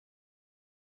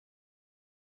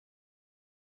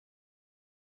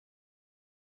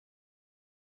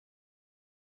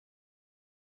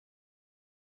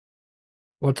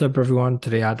What's up, everyone?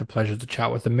 Today I had the pleasure to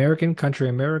chat with American country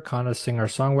Americana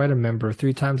singer-songwriter member,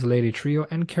 three times Lady Trio,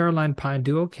 and Caroline Pine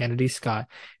duo Kennedy Scott.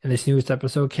 In this newest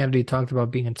episode, Kennedy talked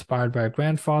about being inspired by her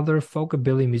grandfather,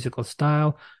 folkabilly musical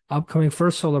style, upcoming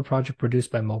first solo project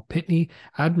produced by Mo Pitney,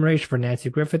 admiration for Nancy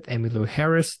Griffith, Emmylou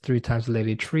Harris, three times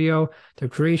Lady Trio, the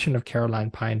creation of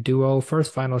Caroline Pine duo,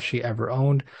 first vinyl she ever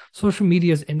owned, social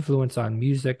media's influence on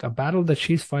music, a battle that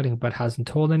she's fighting but hasn't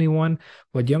told anyone,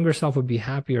 what younger self would be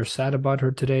happy or sad about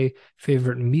her today,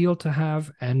 favorite meal to have,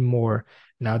 and more.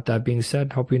 Now, with that being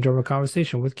said, hope you enjoy my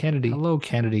conversation with Kennedy. Hello,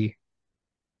 Kennedy.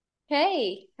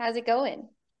 Hey, how's it going?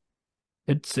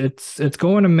 It's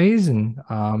going amazing.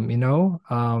 I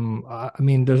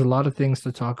mean, there's a lot of things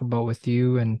to talk about with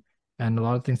you and a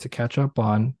lot of things to catch up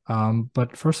on.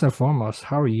 But first and foremost,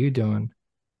 how are you doing?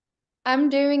 I'm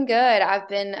doing good. I've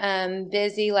been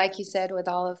busy, like you said, with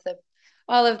all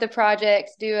of the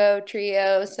projects, duo,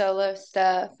 trio, solo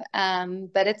stuff.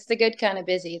 But it's the good kind of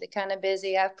busy, the kind of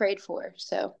busy I've prayed for.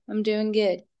 So I'm doing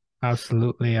good.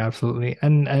 Absolutely, absolutely. I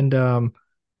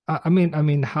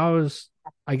mean, how's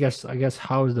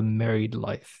how's the married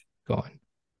life going?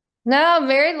 No,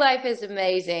 married life is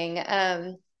amazing.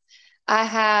 I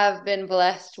have been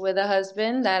blessed with a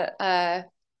husband that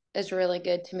is really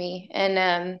good to me.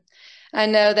 And I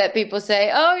know that people say,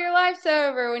 "Oh, your life's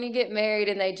over when you get married,"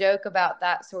 and they joke about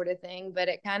that sort of thing, but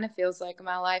it kind of feels like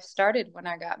my life started when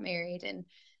I got married, and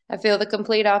I feel the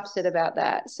complete opposite about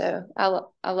that. So I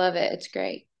love it. It's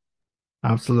great.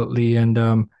 Absolutely. And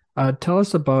tell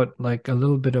us about like a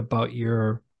little bit about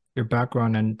your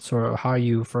background and sort of how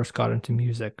you first got into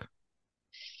music.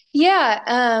 Yeah,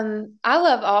 I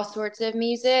love all sorts of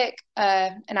music,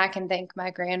 and I can thank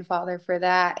my grandfather for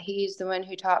that. He's the one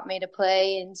who taught me to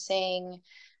play and sing,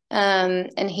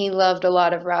 and he loved a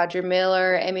lot of Roger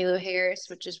Miller, Emmylou Harris,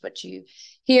 which is what you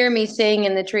hear me sing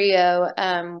in the trio.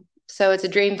 So it's a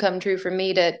dream come true for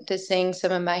me to sing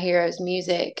some of my heroes'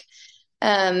 music.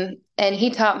 And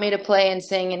he taught me to play and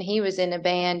sing, and he was in a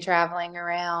band traveling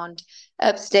around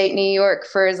upstate New York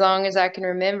for as long as I can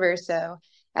remember. So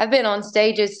I've been on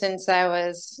stages since I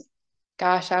was,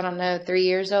 gosh, I don't know, 3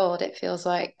 years old, it feels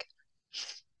like.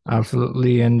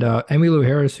 Absolutely. And Emmylou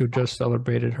Harris, who just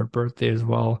celebrated her birthday as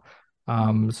well.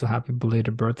 So happy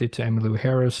belated birthday to Emmylou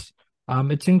Harris.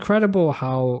 It's incredible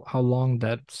how long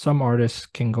that some artists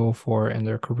can go for in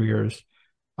their careers.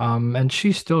 And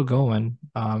she's still going,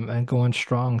 and going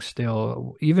strong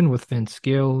still, even with Vince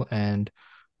Gill and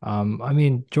I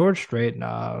mean George Strait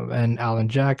and Alan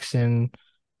Jackson,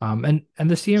 and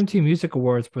the CMT Music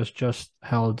Awards was just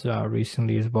held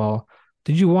recently as well.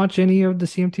 Did you watch any of the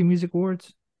CMT Music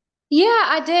Awards? Yeah,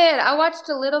 I did. I watched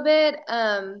a little bit,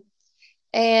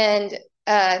 and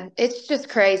it's just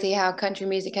crazy how country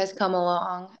music has come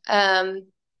along.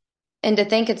 And to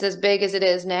think it's as big as it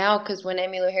is now, because when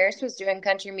Emmylou Harris was doing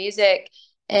country music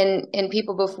and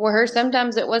people before her,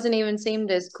 sometimes it wasn't even seemed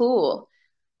as cool.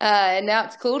 And now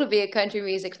it's cool to be a country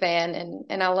music fan,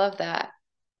 and I love that.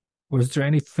 Was there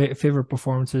any favorite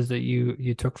performances that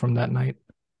you took from that night?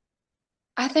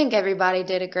 I think everybody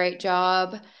did a great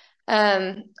job.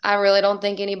 I really don't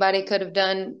think anybody could have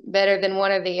done better than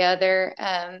one or the other.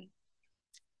 I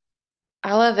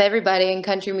love everybody in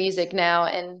country music now,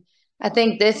 and I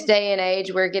think this day and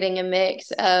age we're getting a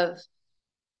mix of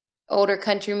older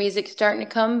country music starting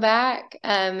to come back,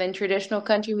 and traditional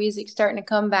country music starting to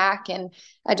come back. And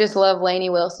I just love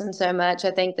Lainey Wilson so much. I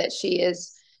think that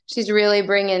she's really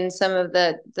bringing some of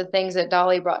the things that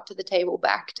Dolly brought to the table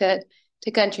back to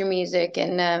country music.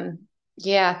 And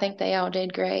yeah, I think they all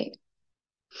did great.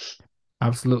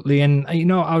 Absolutely. And I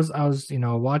was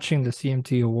watching the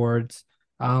CMT Awards.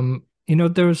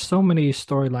 There was so many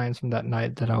storylines from that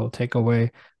night that I will take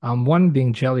away. One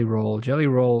being Jelly Roll. Jelly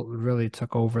Roll really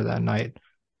took over that night.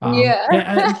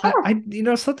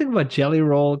 Yeah. Something about Jelly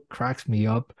Roll cracks me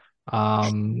up.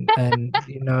 And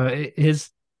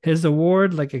his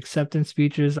award like acceptance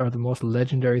speeches are the most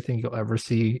legendary thing you'll ever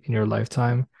see in your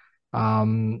lifetime.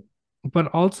 Um, but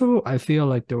also I feel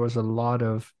like there was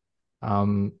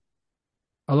um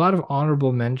a lot of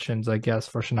honorable mentions, I guess,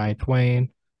 for Shania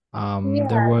Twain. Yeah.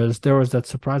 There was that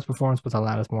surprise performance with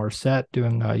Alanis Morissette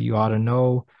doing "You Oughta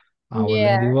Know" with Lindy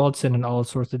Yeah. Wilson and all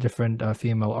sorts of different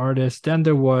female artists. Then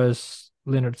there was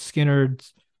Leonard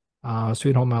Skinner's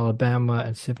 "Sweet Home Alabama"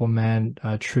 and Simple Man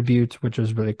tribute, which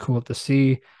was really cool to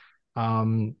see.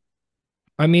 Um,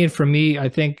 I mean, for me, I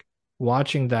think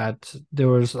watching that, there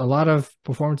was a lot of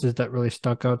performances that really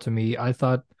stuck out to me. I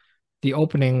thought the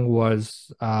opening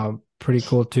was pretty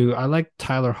cool too. I like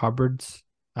Tyler Hubbard's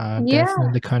Dancing in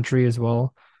Yeah. the Country as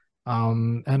well.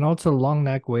 And also Long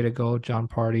Neck, Way to Go, John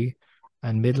Party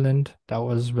and Midland. That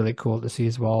was really cool to see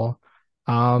as well.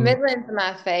 Um, Midland's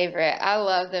my favorite. I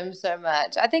love them so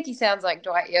much. I think he sounds like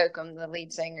Dwight Yoakam, the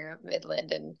lead singer of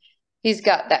Midland, and he's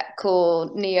got that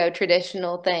cool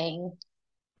neo-traditional thing.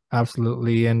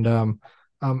 Absolutely. And I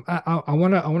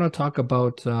wanna talk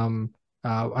about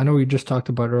I know we just talked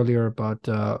about earlier about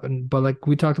but like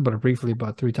we talked about it briefly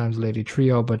about Three Times Lady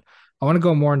Trio, but I want to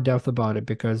go more in depth about it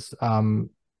because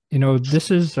you know, this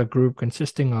is a group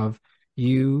consisting of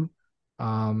you,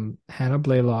 Hannah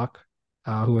Blaylock,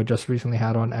 who I just recently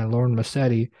had on, and Lauren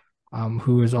Massetti,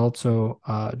 who is also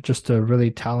just a really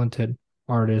talented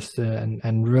artist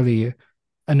and really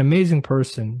an amazing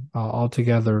person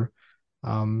altogether.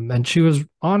 And she was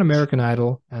on American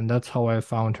Idol, and that's how I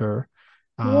found her.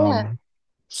 Yeah.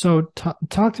 So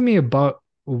talk to me about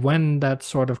when that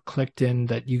sort of clicked in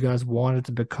that you guys wanted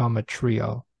to become a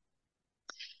trio.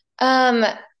 Um,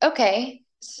 okay.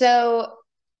 So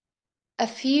a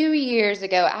few years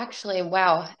ago, actually,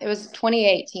 wow, it was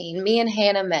 2018, me and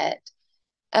Hannah met.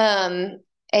 Um,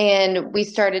 and we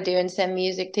started doing some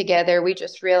music together. We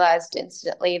just realized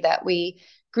instantly that we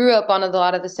grew up on a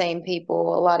lot of the same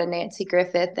people, a lot of Nancy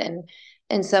Griffith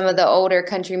and some of the older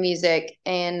country music,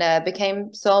 and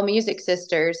became soul music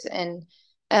sisters. And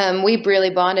we really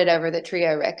bonded over the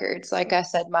trio records. Like I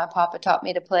said, my papa taught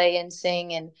me to play and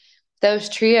sing, and those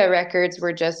trio records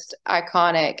were just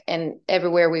iconic. And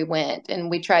everywhere we went, and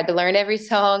we tried to learn every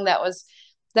song that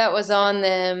was on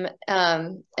them.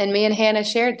 And me and Hannah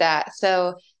shared that.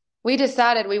 So we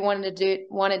decided we wanted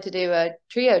to do a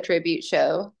trio tribute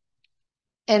show.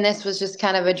 And this was just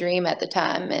kind of a dream at the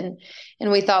time.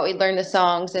 And we thought we'd learn the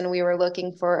songs, and we were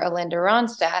looking for a Linda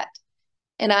Ronstadt.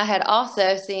 And I had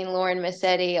also seen Lauren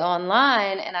Massetti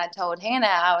online, and I told Hannah,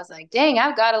 I was like, dang,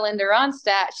 I've got a Linda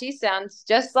Ronstadt. She sounds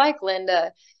just like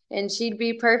Linda, and she'd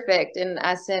be perfect. And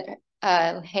I sent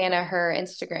Hannah her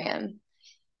Instagram.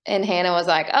 And Hannah was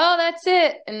like, "Oh, that's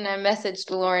it." And I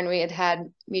messaged Lauren. We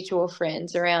had mutual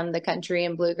friends around the country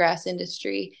and bluegrass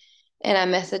industry. And I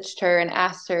messaged her and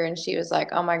asked her, and she was like,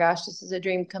 "Oh my gosh, this is a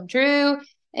dream come true."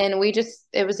 And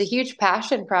it was a huge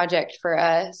passion project for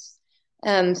us.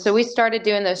 So we started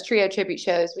doing those trio tribute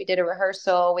shows. We did a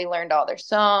rehearsal. We learned all their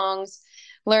songs,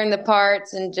 learned the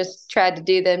parts, and just tried to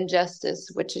do them justice,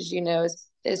 which, as you know,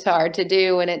 is hard to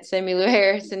do when it's Emmylou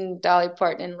Harris and Dolly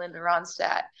Parton and Linda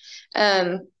Ronstadt.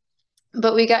 Um,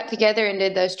 but we got together and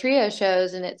did those trio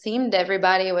shows, and it seemed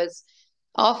everybody was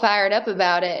all fired up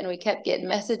about it. And we kept getting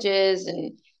messages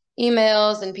and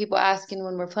emails and people asking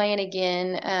when we're playing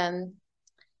again.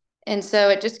 And so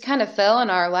it just kind of fell in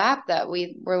our lap that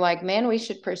we were like, man, we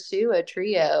should pursue a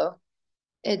trio.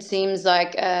 It seems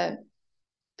like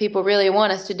people really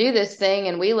want us to do this thing,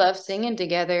 and we love singing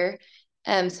together.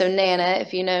 So Nana,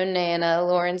 if you know Nana,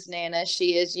 Lauren's Nana,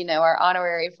 she is, our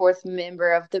honorary fourth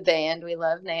member of the band. We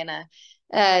love Nana.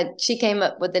 She came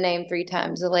up with the name Three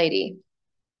Times a Lady.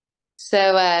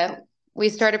 So we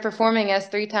started performing as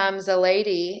Three Times a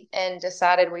Lady and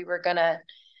decided we were gonna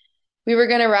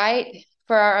write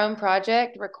for our own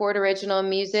project, record original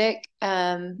music.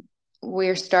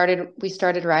 We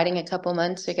started writing a couple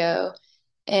months ago,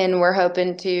 and we're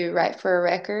hoping to write for a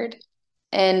record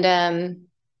and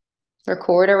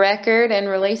record a record and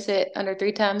release it under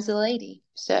Three Times a Lady.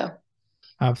 So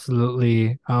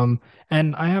Absolutely.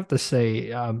 And I have to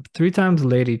say, Three Times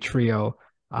Lady Trio,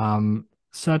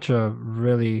 such a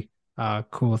really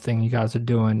cool thing you guys are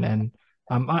doing. And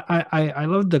I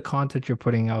love the content you're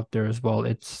putting out there as well.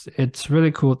 It's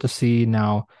really cool to see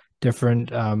now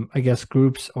different I guess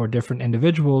groups or different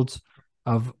individuals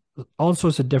of all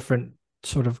sorts of different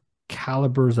sort of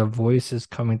calibers of voices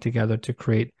coming together to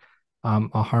create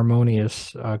a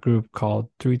harmonious group called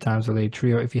Three Times a Lady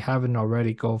Trio. If you haven't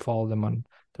already, go follow them on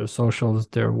their socials.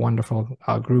 They're a wonderful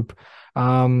group.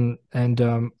 And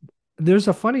there's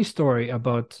a funny story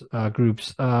about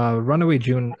groups, Runaway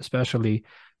June especially.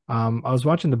 I was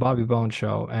watching the Bobby Bones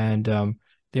show, and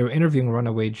they were interviewing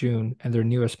Runaway June and their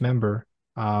newest member.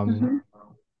 Um, mhm.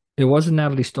 it wasn't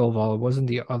Natalie Stovall. It wasn't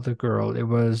the other girl. It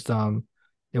was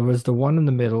the one in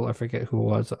the middle. I forget who it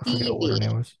was. I forget what her Evie,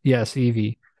 name was. Yes,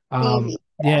 Evie. Evie,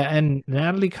 yeah, Yeah, and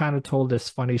Natalie kind of told this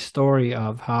funny story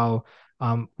of how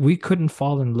we couldn't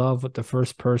fall in love with the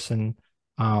first person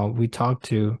we talked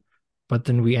to, but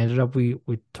then we ended up we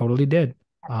totally did.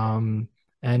 Um,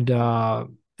 and uh,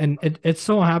 and it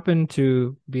so happened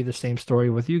to be the same story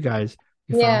with you guys.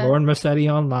 You found yeah. Lauren Massetti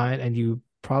online, and you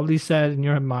probably said in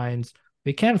your minds,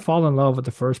 we can't fall in love with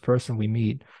the first person we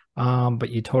meet. But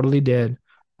you totally did.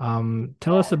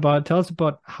 Tell us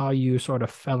about how you sort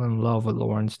of fell in love with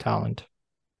Lauren's talent.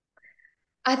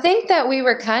 I think that we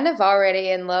were kind of already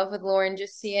in love with Lauren,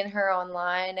 just seeing her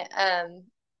online.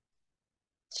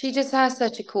 she just has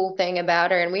such a cool thing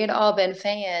about her, and we had all been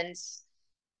fans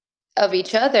of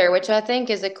each other, which I think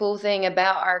is a cool thing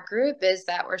about our group is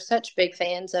that we're such big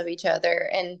fans of each other,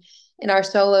 and in our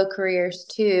solo careers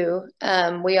too.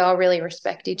 We all really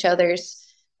respect each other's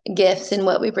gifts and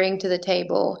what we bring to the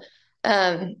table.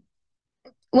 Um,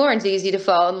 Lauren's easy to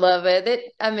fall in love with.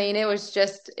 I mean, it was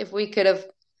just if we could have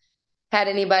had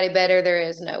anybody better, there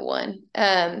is no one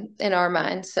in our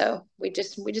minds. So we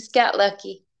just got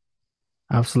lucky.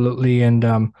 Absolutely. And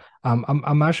I'm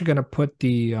actually gonna put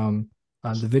the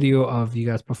video of you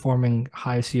guys performing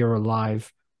High Sierra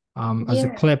live as a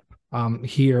Yeah. clip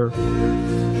here.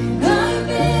 I've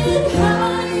been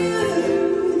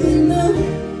higher than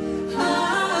the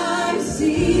high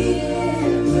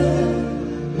Sierra,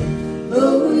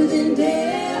 lower than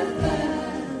Death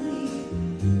Valley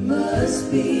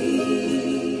must be.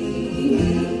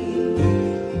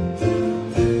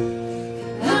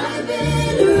 I've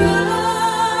been right,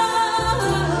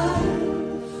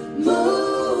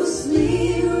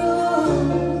 mostly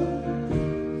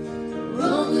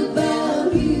wrong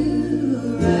about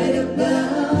you, right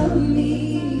about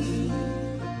me.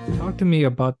 Talk to me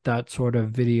about that sort of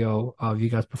video of you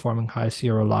guys performing High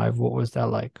Sierra live. What was that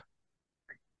like?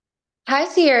 High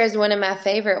Sierra is one of my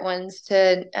favorite ones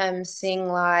to sing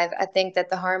live. I think that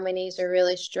the harmonies are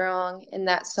really strong in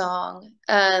that song.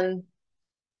 And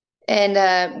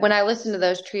when I listen to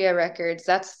those trio records,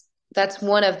 that's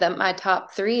one of them, my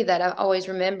top three that I always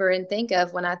remember and think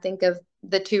of when I think of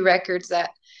the two records that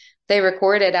they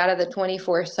recorded out of the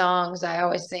 24 songs. I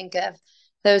always think of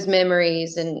those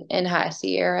memories and High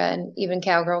Sierra and even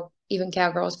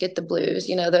Cowgirls Get the Blues.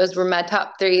 You know, those were my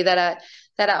top three that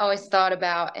I always thought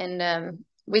about. And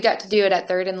we got to do it at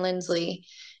Third and Lindsley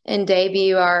and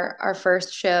debut our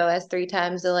first show as Three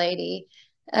Times a Lady.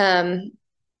 Um,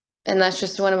 and that's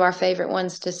just one of our favorite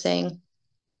ones to sing.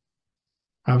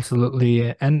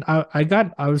 Absolutely. And I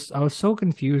was so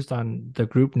confused on the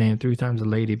group name Three Times a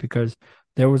Lady because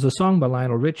there was a song by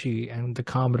Lionel Richie and the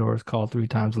Commodores called Three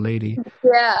Times a Lady.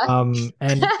 Yeah.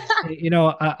 And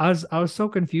I was so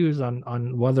confused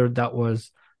on whether that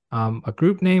was a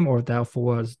group name or if that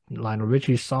was Lionel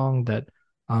Richie's song that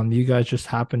you guys just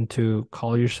happened to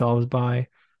call yourselves by.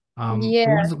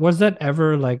 Yeah. Was that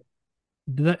ever like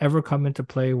did that ever come into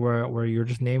play where you're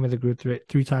just naming the group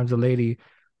three times a lady,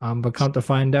 but come to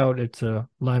find out it's a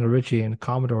Lionel Richie and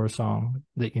Commodore song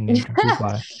that you named your group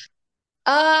by?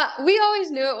 We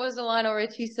always knew it was a Lionel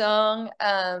Richie song.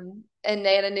 And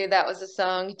Nana knew that was a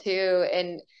song too.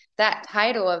 And that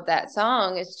title of that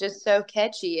song is just so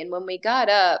catchy. And when we got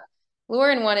up,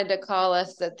 Lauren wanted to call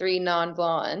us the Three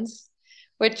Non-Blondes,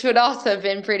 which would also have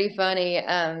been pretty funny,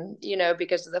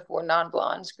 because of the Four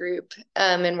Non-Blondes group.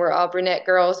 And we're all brunette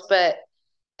girls, but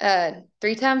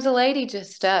Three Times a Lady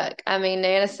just stuck. I mean,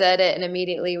 Nana said it, and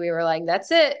immediately we were like,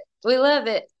 "That's it. We love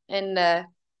it." And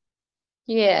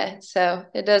yeah, so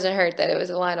it doesn't hurt that it was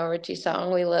a Lionel Richie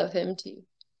song. We love him too.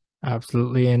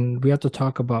 Absolutely. And we have to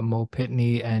talk about Mo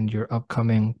Pitney and your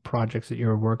upcoming projects that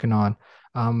you're working on.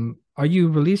 Are you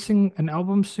releasing an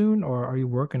album soon or are you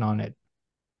working on it?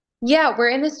 Yeah, we're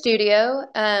in the studio.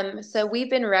 So we've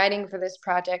been writing for this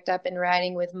project. I've been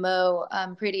writing with Mo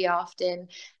pretty often.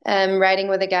 Writing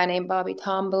with a guy named Bobby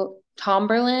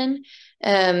Tomberlin,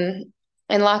 um,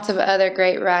 and lots of other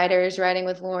great writers. Writing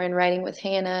with Lauren, writing with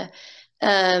Hannah,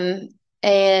 um,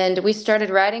 and we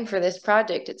started writing for this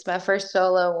project. It's my first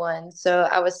solo one. So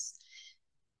I was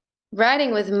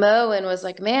writing with Mo and was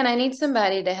like, man, I need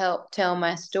somebody to help tell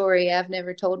my story. I've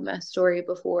never told my story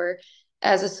before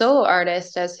as a solo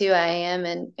artist, as who I am,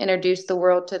 and introduce the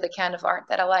world to the kind of art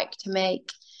that I like to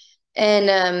make.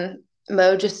 And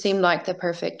Mo just seemed like the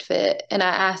perfect fit. And I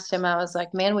asked him, I was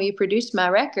like, man, will you produce my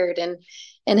record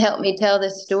and help me tell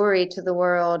this story to the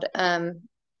world?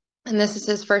 And this is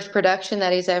his first production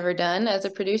that he's ever done as a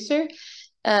producer.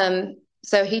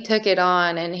 So he took it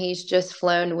on and he's just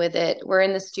flown with it. We're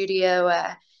in the studio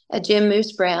at Jim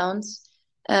Moose Brown's.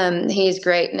 He's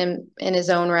great in his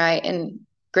own right and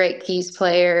great keys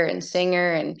player and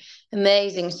singer and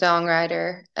amazing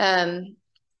songwriter. And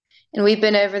we've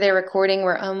been over there recording.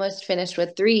 We're almost finished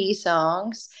with three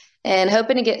songs and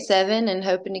hoping to get seven and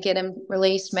hoping to get them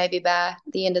released maybe by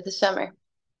the end of the summer.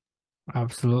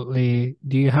 Absolutely.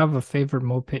 Do you have a favorite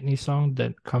Mo Pitney song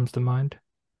that comes to mind?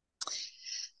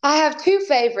 I have two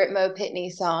favorite Mo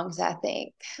Pitney songs, I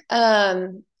think.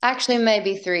 Actually,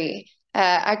 maybe three.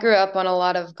 I grew up on a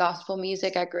lot of gospel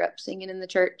music. I grew up singing in the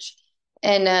church.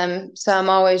 And so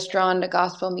I'm always drawn to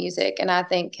gospel music. And I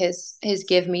think his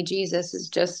Give Me Jesus is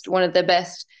just one of the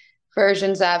best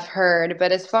versions I've heard.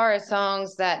 But as far as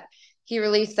songs that he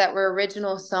released that were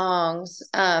original songs,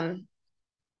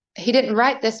 he didn't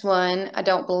write this one, I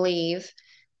don't believe,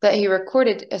 but he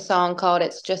recorded a song called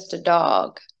It's Just a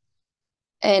Dog.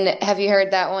 And have you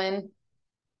heard that one?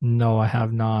 No, I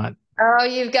have not. Oh,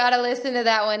 you've got to listen to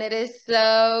that one. It is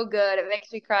so good. It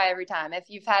makes me cry every time. If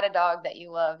you've had a dog that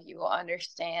you love, you will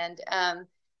understand.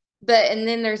 But and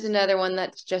then there's another one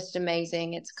that's just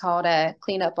amazing. It's called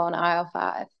Clean Up on Aisle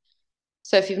 5.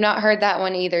 So if you've not heard that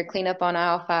one either, Clean Up on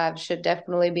Aisle 5 should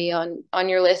definitely be on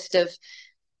your list of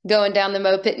going down the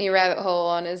Mo Pitney rabbit hole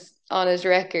on his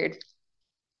record.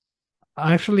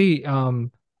 Actually,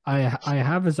 I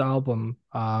have his album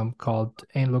called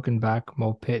Ain't Looking Back,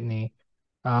 Mo Pitney.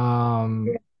 Um,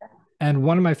 and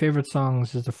one of my favorite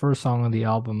songs is the first song on the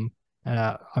album,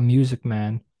 A Music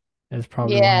Man is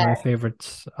probably one of my Yeah,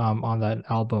 favorites on that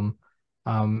album.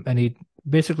 And he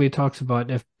basically talks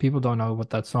about, if people don't know what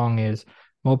that song is,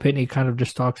 Mo Pitney kind of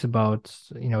just talks about,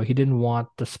 he didn't want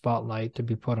the spotlight to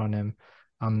be put on him.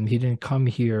 He didn't come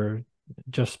here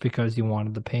just because he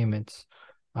wanted the payments.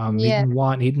 yeah, He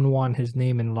didn't want his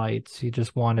name in lights. He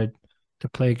just wanted to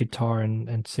play guitar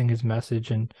and sing his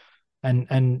message,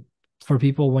 and for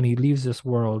people when he leaves this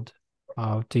world,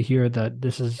 to hear that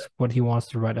this is what he wants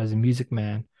to write as a music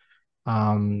man.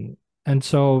 And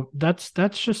so that's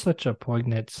just such a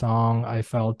poignant song, I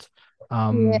felt.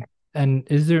 yeah. And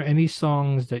is there any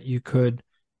songs that you could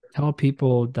tell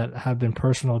people that have been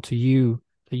personal to you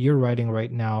that you're writing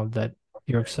right now that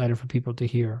you're excited for people to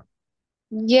hear?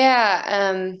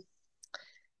 Yeah,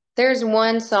 there's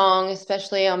one song,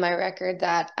 especially on my record,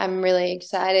 that I'm really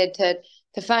excited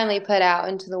to finally put out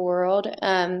into the world.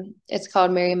 It's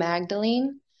called Mary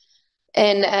Magdalene.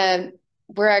 And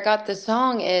where I got the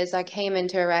song is I came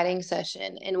into a writing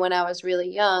session, and when I was really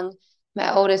young,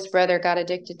 my oldest brother got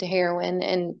addicted to heroin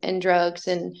and drugs,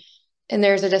 and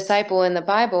there's a disciple in the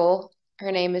Bible.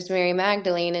 Her name is Mary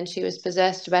Magdalene, and she was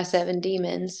possessed by 7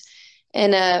 demons.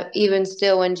 And even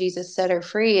still, when Jesus set her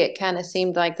free, it kind of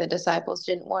seemed like the disciples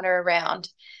didn't want her around.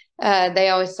 They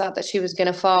always thought that she was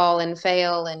going to fall and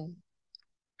fail, and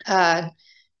uh,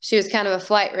 she was kind of a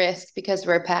flight risk because of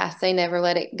her past. They never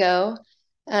let it go.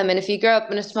 And if you grow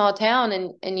up in a small town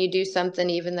and you do something,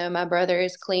 even though my brother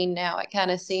is clean now, it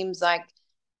kind of seems like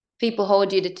people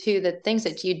hold you to the things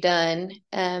that you've done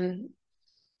in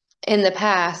the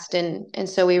past. And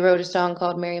so we wrote a song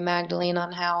called Mary Magdalene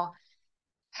on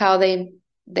how they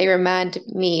remind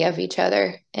me of each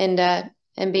other and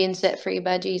being set free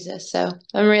by Jesus. So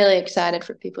I'm really excited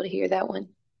for people to hear that one.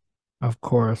 Of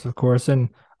course, of course. And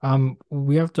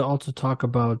we have to also talk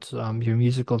about your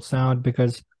musical sound,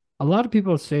 because a lot of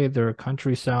people say they're a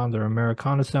country sound, they're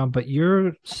Americana sound, but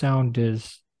your sound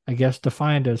is, I guess,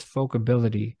 defined as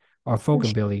folkability or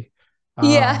folkabilly.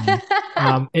 Yeah.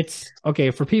 Um, it's okay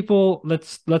for people.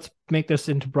 Let's make this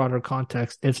into broader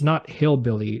context. It's not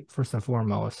hillbilly first and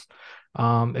foremost.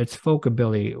 It's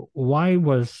folkabilly. Why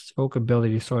was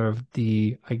folkabilly sort of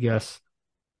the, I guess,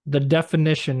 the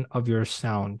definition of your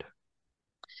sound?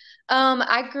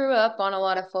 I grew up on a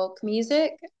lot of folk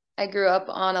music. I grew up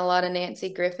on a lot of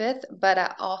Nancy Griffith, but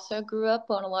I also grew up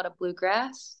on a lot of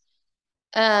bluegrass.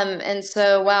 And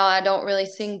so while I don't really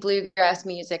sing bluegrass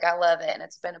music, I love it, and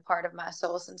it's been a part of my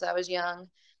soul since I was young.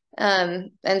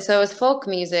 And so it's folk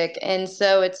music, and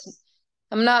so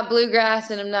I'm not bluegrass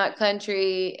and I'm not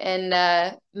country,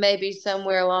 and maybe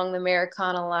somewhere along the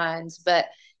Americana lines, but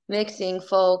mixing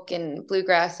folk and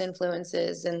bluegrass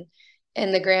influences and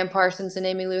the Graham Parsons and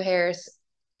Emmylou Harris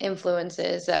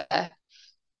influences.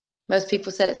 Most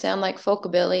people said it sounded like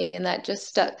folkabilly, and that just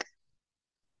stuck.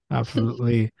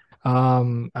 Absolutely.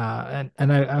 And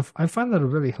I find that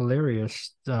really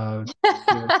hilarious to,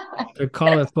 to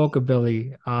call it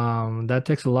folkabilly. That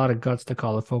takes a lot of guts to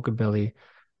call it folkabilly.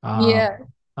 Yeah.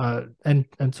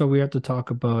 And so we have to talk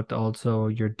about also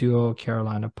your duo,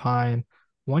 Carolina Pine.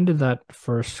 When did that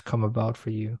first come about for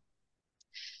you?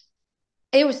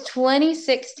 It was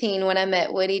 2016 when I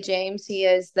met Woody James. He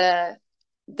is the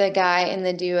guy in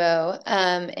the duo.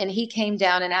 And he came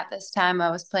down, and at this time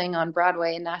I was playing on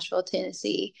Broadway in Nashville,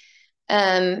 Tennessee.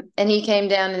 And he came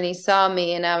down and he saw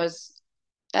me, and I was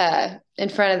in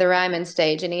front of the Ryman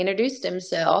stage, and he introduced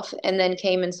himself and then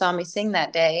came and saw me sing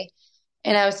that day.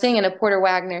 And I was singing a Porter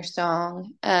Wagner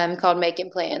song called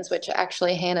Making Plans, which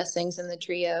actually Hannah sings in the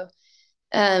trio.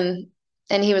 Um,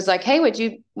 and he was like, "Hey, would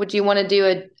you want to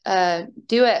do a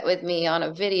duet with me on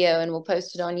a video, and we'll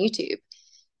post it on YouTube?"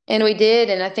 And we did,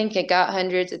 and I think it got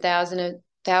hundreds of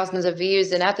thousands of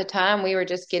views. And at the time, we were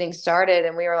just getting started,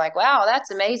 and we were like, "Wow, that's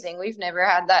amazing! We've never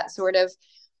had that sort of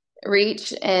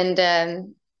reach."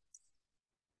 And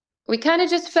we kind of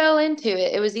just fell into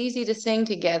it. It was easy to sing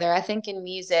together. I think in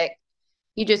music,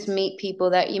 you just meet people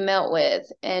that you melt with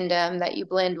and that you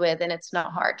blend with, and it's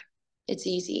not hard. it's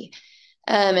easy.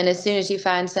 And as soon as you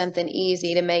find something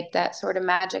easy to make that sort of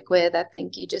magic with, I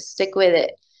think you just stick with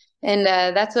it. And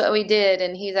that's what we did.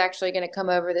 And he's actually going to come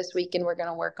over this week, and we're going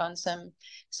to work on some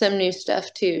new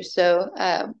stuff too. So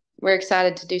we're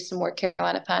excited to do some more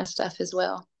Carolina Pine stuff as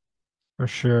well. For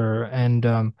sure. And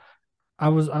I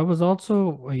was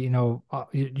also,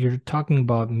 you're talking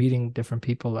about meeting different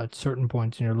people at certain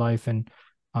points in your life, and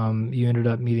you ended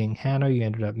up meeting Hannah, you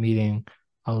ended up meeting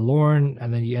Lauren,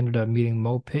 and then you ended up meeting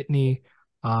Mo Pitney,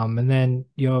 and then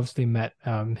you obviously met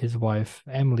his wife,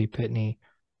 Emily Pitney,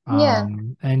 Yeah.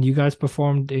 and you guys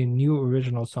performed a new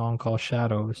original song called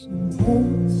Shadows.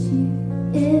 Touch you,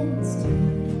 it's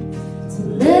time to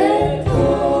let go.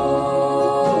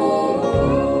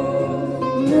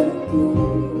 Let go.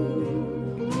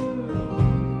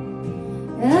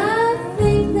 I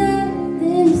think that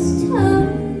this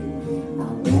time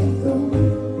I'll let go.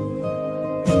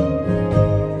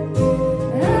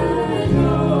 I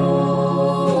know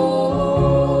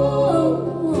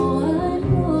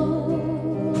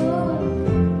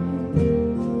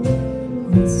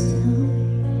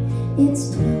it's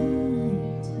time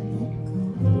to let go.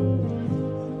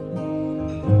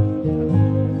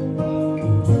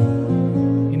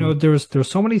 There's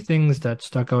so many things that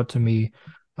stuck out to me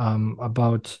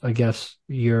about, I guess,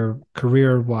 your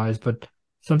career wise, but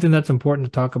something that's important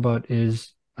to talk about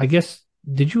is, I guess,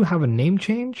 did you have a name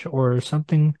change or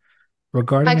something I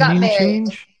regarding a got name married.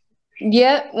 change?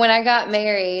 Yep. When I got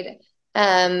married,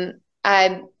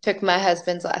 I took my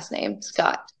husband's last name,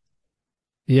 Scott.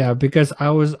 Yeah, because I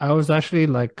was actually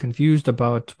like confused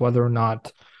about whether or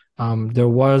not there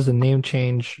was a name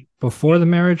change before the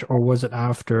marriage or was it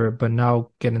after, but now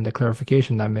getting the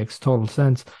clarification, that makes total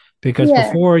sense. Because Yeah.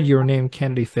 before you were named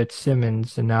Kennedy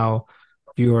Fitzsimmons and now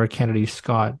you are Kennedy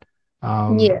Scott.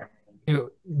 Um, Yeah.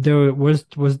 there was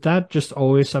that just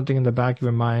always something in the back of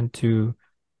your mind to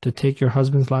take your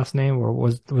husband's last name, or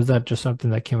was that just something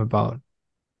that came about?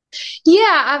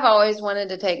 Yeah, I've always wanted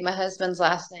to take my husband's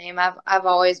last name. I've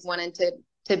always wanted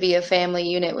to be a family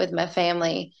unit with my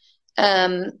family.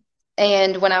 Um,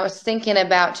 and when I was thinking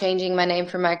about changing my name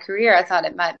for my career, I thought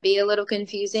it might be a little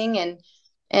confusing, and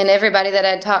everybody that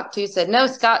I talked to said, "No,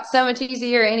 Scott's so much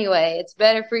easier anyway. It's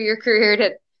better for your career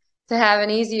to have an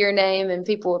easier name and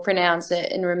people will pronounce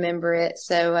it and remember it."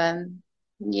 So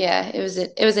yeah, it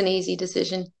was an easy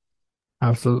decision.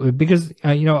 Absolutely, because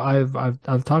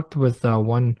I've talked with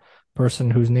one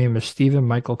person whose name is Stephen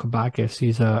Michael Kabakis.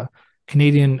 He's a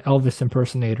Canadian Elvis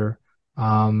impersonator,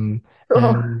 um,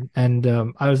 Cool. and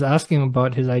I was asking him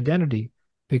about his identity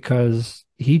because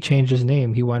he changed his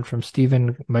name. He went from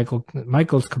Stephen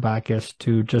Michaels Kabakis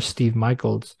to just Steve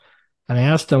Michaels, and I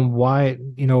asked him why.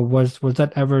 Was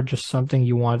that ever just something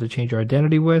you wanted to change your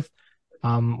identity with,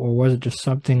 or was it just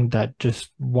something that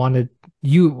just wanted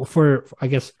you for, I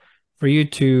guess, for you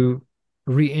to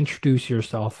reintroduce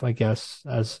yourself, I guess,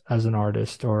 as an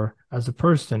artist or as a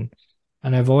person?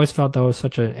 And I've always felt that was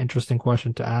such an interesting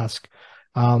question to ask.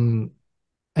 Um,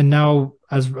 and now,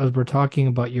 as we're talking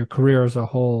about your career as a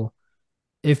whole,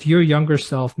 if your younger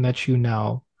self met you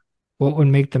now, what would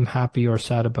make them happy or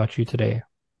sad about you today?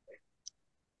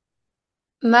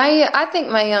 I think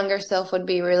my younger self would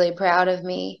be really proud of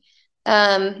me.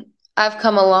 I've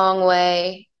come a long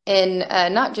way in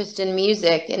not just in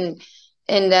music and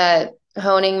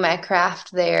honing my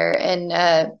craft there,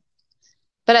 and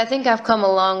but I think I've come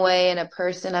a long way in a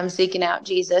person. I'm seeking out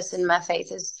Jesus, and my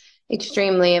faith is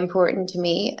extremely important to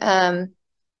me.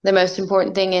 The most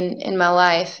important thing in my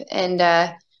life, and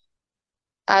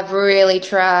I've really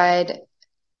tried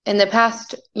in the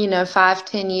past, 5,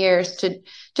 10 years to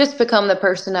just become the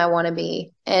person I want to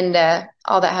be. And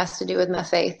all that has to do with my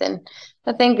faith. And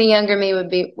I think the younger me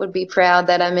would be proud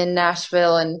that I'm in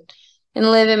Nashville and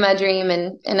living my dream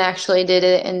and actually did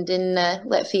it and didn't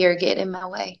let fear get in my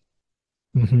way.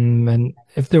 And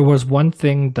if there was one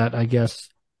thing that I guess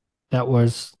that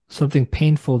was something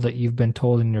painful that you've been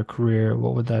told in your career,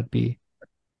 what would that be?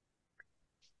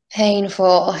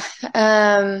 Painful.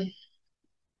 Um,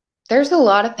 there's a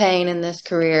lot of pain in this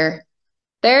career.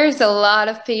 There's a lot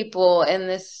of people in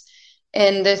this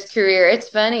career. It's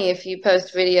funny if you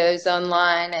post videos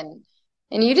online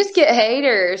and you just get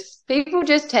haters. People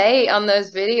just hate on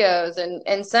those videos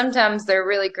and sometimes they're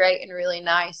really great and really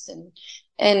nice and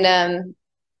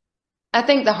I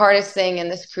think the hardest thing in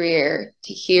this career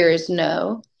to hear is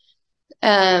no.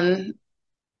 Um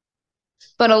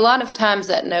but a lot of times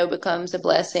that no becomes a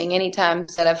blessing. Any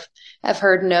times that I've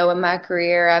heard no in my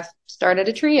career, I've started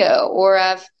a trio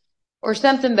or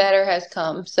something better has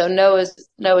come. So no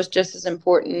is just as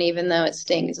important, even though it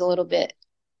stings a little bit.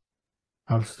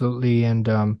 Absolutely. And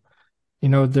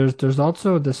there's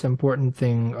also this important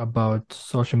thing about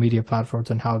social media platforms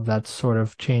and how that's sort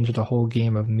of changed the whole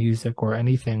game of music or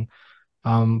anything.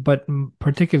 But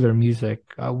particular music,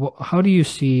 how do you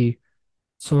see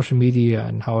social media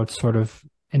and how it's sort of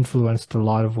influenced a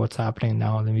lot of what's happening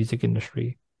now in the music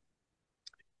industry?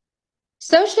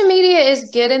 Social media is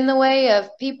good in the way of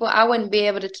people. I wouldn't be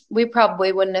able to, we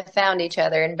probably wouldn't have found each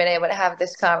other and been able to have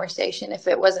this conversation if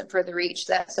it wasn't for the reach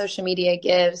that social media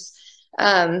gives.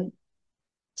 Um,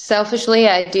 Selfishly,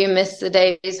 I do miss the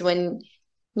days when,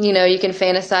 you can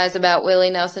fantasize about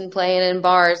Willie Nelson playing in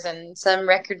bars and some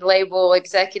record label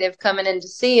executive coming in to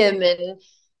see him, and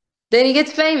then he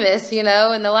gets famous,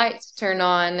 and the lights turn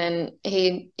on and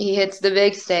he hits the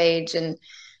big stage. And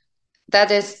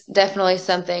that is definitely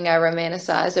something I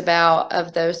romanticize about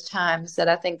of those times that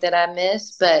I think that I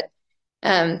miss. But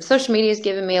social media has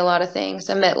given me a lot of things.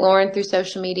 I met Lauren through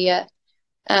social media.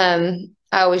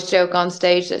 I always joke on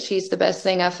stage that she's the best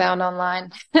thing I found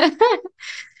online. But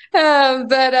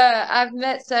I've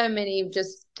met so many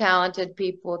just talented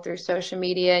people through social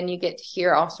media, and you get to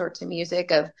hear all sorts of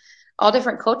music of all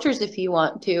different cultures if you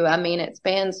want to. I mean, it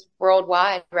spans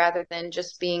worldwide rather than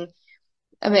just being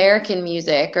American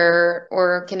music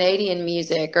or Canadian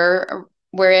music or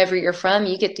wherever you're from.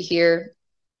 You get to hear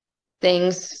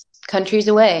things countries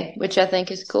away, which I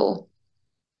think is cool.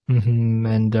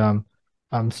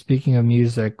 And speaking of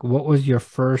music, what was your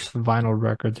first vinyl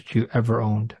record that you ever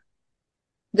owned?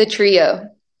 The Trio.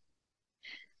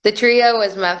 The Trio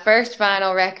was my first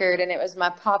vinyl record, and it was my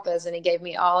papa's, and he gave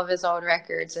me all of his old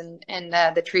records, and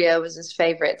the Trio was his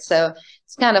favorite. So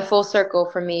it's kind of full circle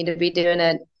for me to be doing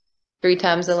it three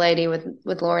times a lady with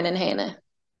Lauren and Hannah.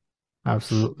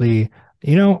 Absolutely.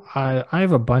 I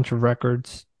have a bunch of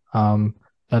records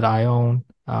that I own.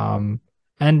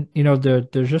 And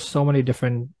there's just so many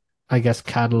different, I guess,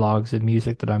 catalogs of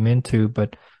music that I'm into,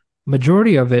 but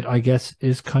majority of it, I guess,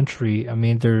 is country. I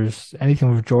mean, there's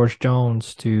anything from George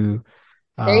Jones to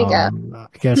There you go. I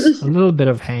guess a little bit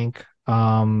of Hank.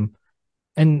 But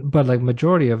like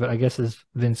majority of it, I guess, is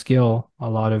Vince Gill, a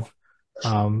lot of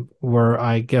where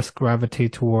I guess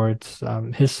gravitate towards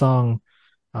his song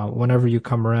Whenever You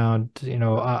Come Around.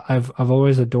 I've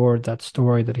always adored that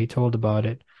story that he told about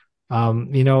it.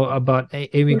 About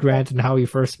Amy Grant and how he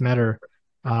first met her.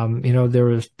 They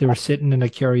were sitting in a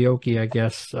karaoke, I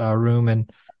guess, room,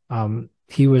 and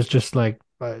he was just like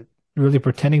really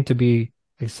pretending to be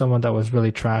like someone that was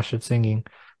really trash at singing.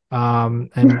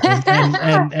 And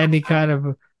he kind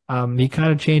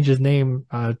of changed his name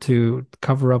to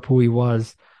cover up who he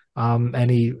was.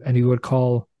 And he would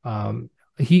call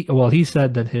he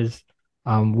said that his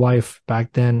wife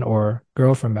back then, or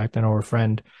girlfriend back then, or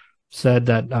friend, said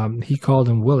that he called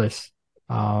him Willis.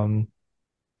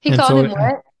 He And called so him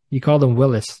what? he called him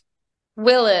Willis.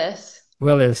 Willis.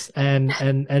 Willis. And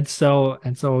so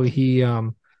he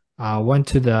went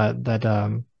to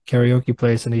that karaoke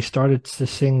place, and he started to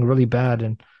sing really bad.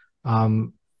 And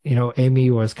Amy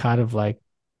was kind of like,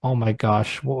 oh my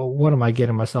gosh, what am I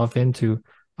getting myself into?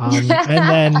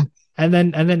 And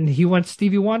then he went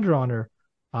Stevie Wonder on her.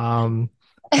 And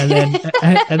then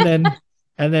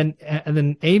and then and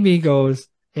then Amy goes,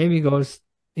 what's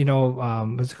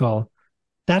it called?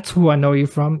 That's who I know you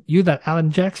from. You that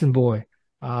Alan Jackson boy.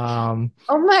 Um,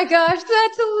 Oh my gosh,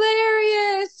 that's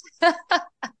hilarious.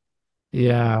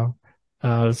 yeah.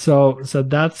 So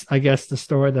that's, I guess, the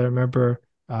story that I remember.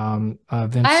 I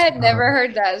Vince. had never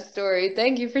heard that story.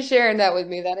 Thank you for sharing that with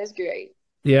me. That is great.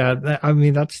 Yeah. I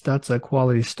mean, that's a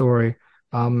quality story.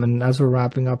 And as we're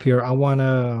wrapping up here, I want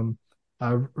to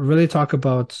really talk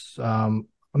about. I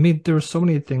mean, there's so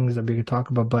many things that we could talk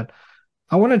about, but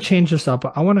I want to change this up.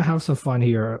 I want to have some fun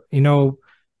here.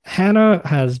 Hannah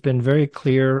has been very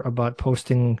clear about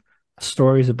posting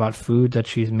stories about food that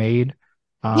she's made,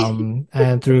 and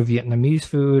through Vietnamese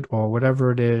food or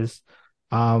whatever it is.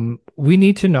 We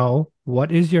need to know,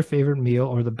 what is your favorite meal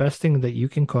or the best thing that you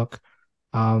can cook,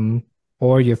 um,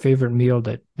 or your favorite meal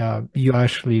that you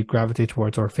actually gravitate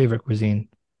towards, or favorite cuisine.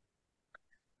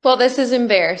 Well, this is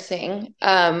embarrassing.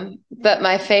 But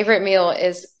my favorite meal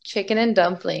is chicken and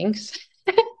dumplings,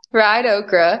 fried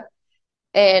okra,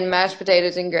 and mashed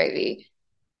potatoes and gravy.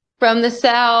 From the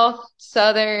South,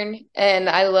 Southern, and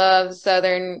I love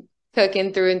Southern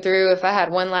cooking through and through. If I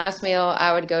had one last meal,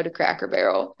 I would go to Cracker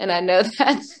Barrel. And I know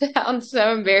that sounds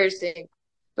so embarrassing,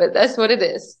 but that's what it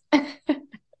is.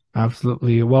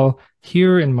 Absolutely. Well,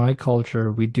 here in my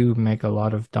culture, we do make a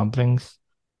lot of dumplings,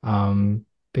 because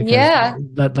Yeah.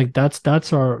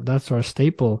 that's our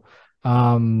staple.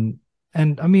 Um,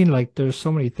 and I mean, like, there's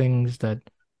so many things that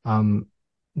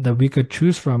we could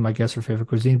choose from, I guess, for favorite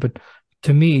cuisine. But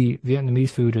to me,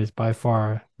 Vietnamese food is by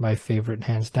far my favorite,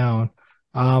 hands down.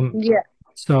 Um, Yeah.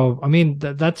 so I mean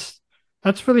that's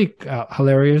really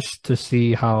hilarious to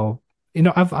see how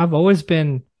I've always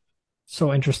been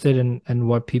so interested in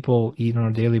what people eat on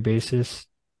a daily basis.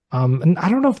 And I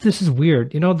don't know if this is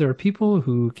weird. There are people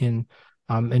who can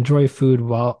enjoy food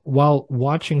while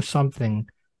watching something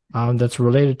that's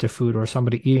related to food or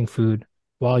somebody eating food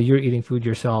while you're eating food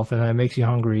yourself, and that makes you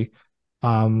hungry.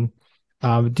 Um,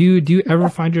 do you ever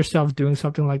find yourself doing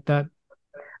something like that?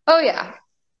 Oh yeah.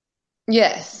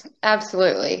 Yes,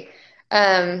 absolutely.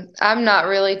 I'm not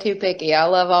really too picky. I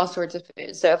love all sorts of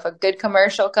food. So if a good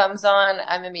commercial comes on,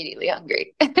 I'm immediately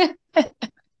hungry.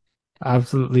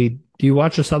 Absolutely. Do you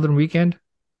watch a Southern Weekend?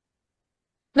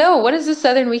 No, what is the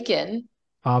Southern Weekend?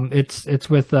 It's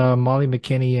with Molly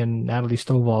McKinney and Natalie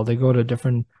Stovall. They go to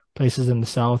different places in the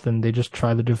South and they just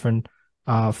try the different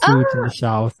foods in the Ah,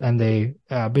 South, and they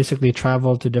basically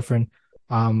travel to different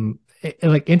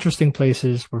like interesting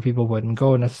places where people wouldn't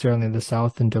go necessarily in the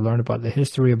South, and to learn about the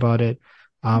history about it.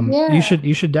 You yeah.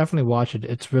 should definitely watch it.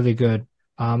 It's really good.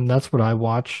 That's what I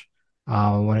watch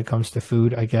when it comes to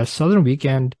food, I guess. Southern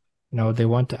Weekend, they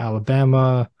went to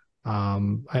Alabama.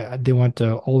 They went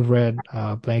to Old Red,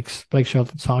 Blake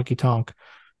Shelton's Honky Tonk.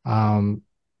 Um,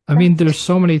 I mean, there's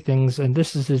so many things, and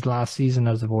this is his last season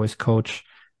as a voice coach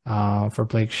for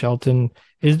Blake Shelton.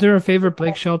 Is there a favorite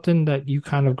Blake Shelton that you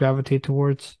kind of gravitate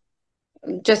towards?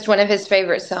 Just one of his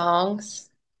favorite songs.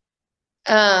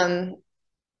 Um,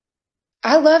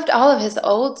 I loved all of his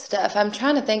old stuff. I'm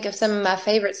trying to think of some of my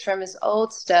favorites from his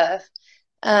old stuff.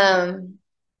 Um,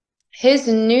 his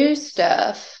new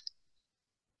stuff,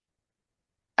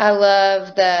 I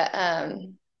love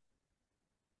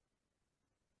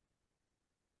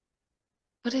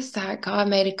what is that? God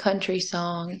made a country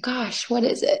song. Gosh, what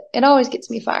is it? It always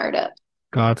gets me fired up.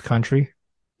 God's Country.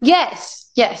 Yes,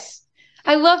 yes.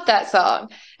 I love that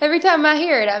song. Every time I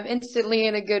hear it, I'm instantly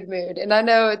in a good mood. And I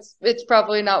know it's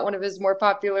probably not one of his more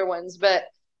popular ones, but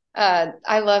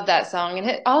I love that song.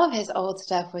 And all of his old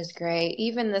stuff was great.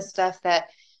 Even the stuff that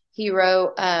he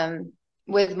wrote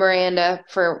with Miranda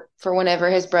for whenever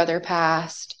his brother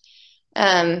passed.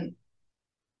 Um,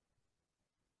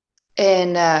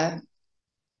 and I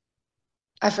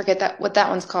forget that what that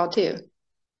one's called too.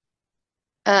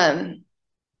 Um,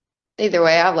 Either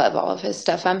way, I love all of his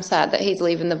stuff. I'm sad that he's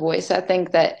leaving The Voice. I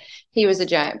think that he was a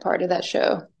giant part of that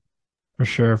show. For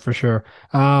sure, for sure.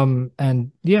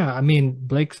 And yeah, I mean,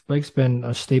 Blake's been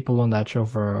a staple on that show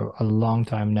for a long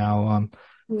time now.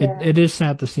 It Yeah. is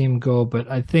sad to see him go, but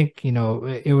I think,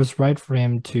 it was right for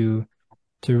him to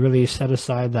really set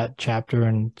aside that chapter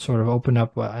and sort of open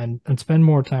up and spend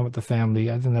more time with the family.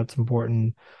 I think that's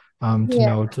important to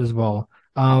Yeah. note as well.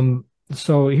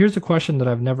 So here's a question that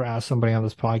I've never asked somebody on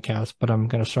this podcast, but I'm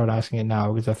going to start asking it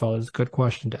now because I felt it's a good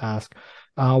question to ask.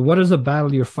 What is a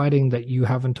battle you're fighting that you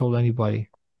haven't told anybody?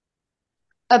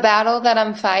 A battle that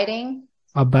I'm fighting.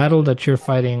 A battle that you're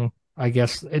fighting, I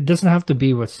guess it doesn't have to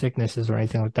be with sicknesses or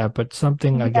anything like that, but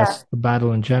something, I Yeah. guess, the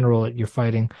battle in general that you're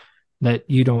fighting that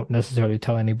you don't necessarily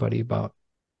tell anybody about.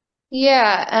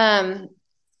 Yeah.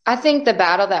 I think the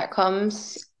battle that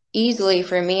comes easily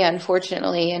for me,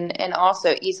 unfortunately, and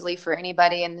also easily for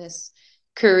anybody in this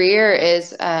career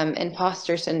is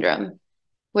imposter syndrome,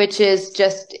 which is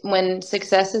just when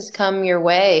successes come your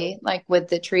way, like with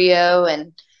the trio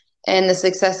and the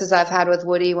successes I've had with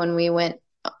Woody when we went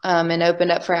and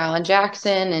opened up for Alan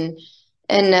Jackson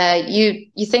and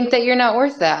you think that you're not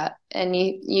worth that, and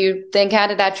you think, how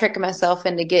did I trick myself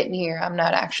into getting here? I'm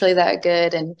not actually that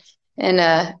good, and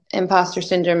imposter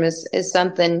syndrome is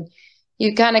something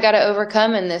you kind of got to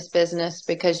overcome in this business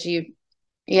because you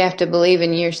have to believe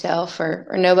in yourself or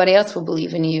nobody else will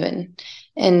believe in you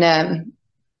and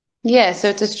yeah, so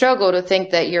it's a struggle to think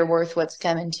that you're worth what's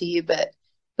coming to you, but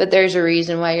there's a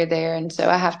reason why you're there, and so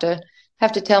I have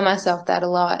to tell myself that a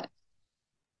lot.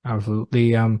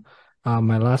 Absolutely.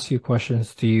 My last few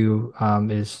questions to you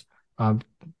is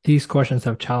these questions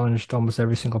have challenged almost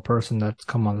every single person that's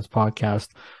come on this podcast.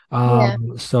 Yeah.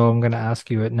 So I'm going to ask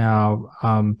you it now.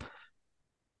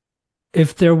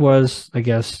 If there was, I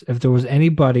guess, if there was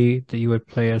anybody that you would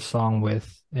play a song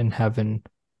with in heaven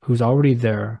who's already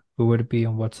there, who would it be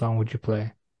and what song would you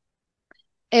play?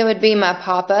 It would be my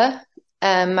papa.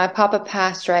 My papa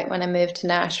passed right when I moved to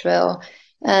Nashville,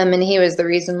 and he was the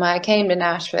reason why I came to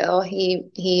Nashville.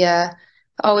 He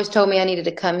always told me I needed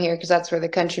to come here because that's where the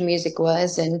country music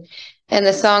was, and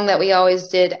the song that we always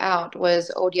did out was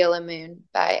 "Old Yellow Moon"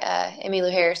 by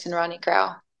Emmylou Harris and Ronnie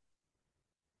Crowell.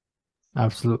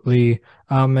 Absolutely.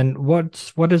 And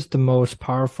what is the most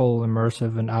powerful,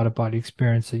 immersive, and out of body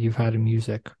experience that you've had in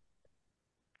music?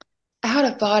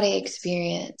 out-of-body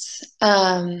experience.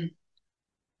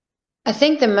 I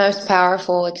think the most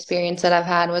powerful experience that I've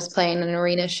had was playing an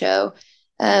arena show.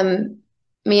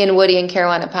 Me and Woody and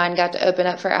Carolina Pine got to open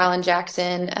up for Alan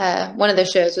Jackson. One of the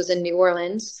shows was in New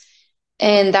Orleans,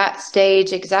 and that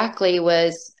stage exactly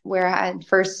was where I had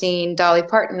first seen Dolly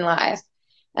Parton live,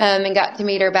 and got to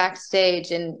meet her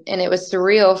backstage, and it was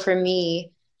surreal for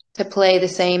me to play the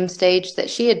same stage that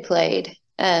she had played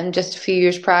just a few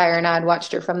years prior, and I'd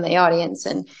watched her from the audience,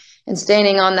 and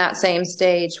standing on that same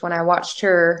stage when I watched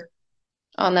her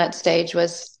on that stage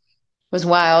was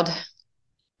wild.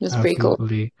 It was pretty cool.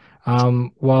 Absolutely.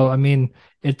 Well, I mean,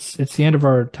 it's the end of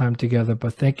our time together,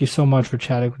 but thank you so much for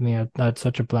chatting with me. I had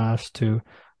such a blast to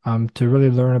really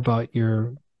learn about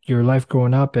your life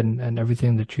growing up and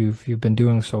everything that you've been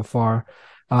doing so far.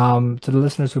 To the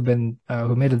listeners who've been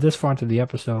who made it this far into the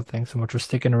episode, thanks so much for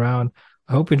sticking around.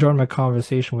 I hope you enjoyed my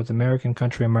conversation with American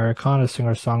country Americana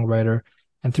singer-songwriter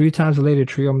and 3 times a Lady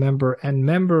Trio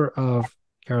member of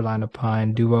Carolina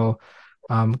Pine duo,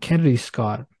 Kennedy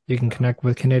Scott. You can connect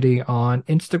with Kennedy on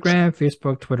Instagram,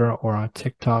 Facebook, Twitter, or on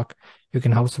TikTok. You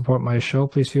can help support my show.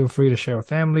 Please feel free to share with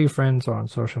family, friends, or on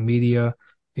social media.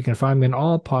 You can find me on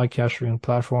all podcast streaming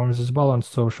platforms as well on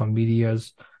social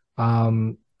medias.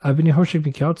 I've been your host,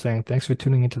 Jigme Kelsang. Thanks for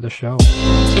tuning into the show.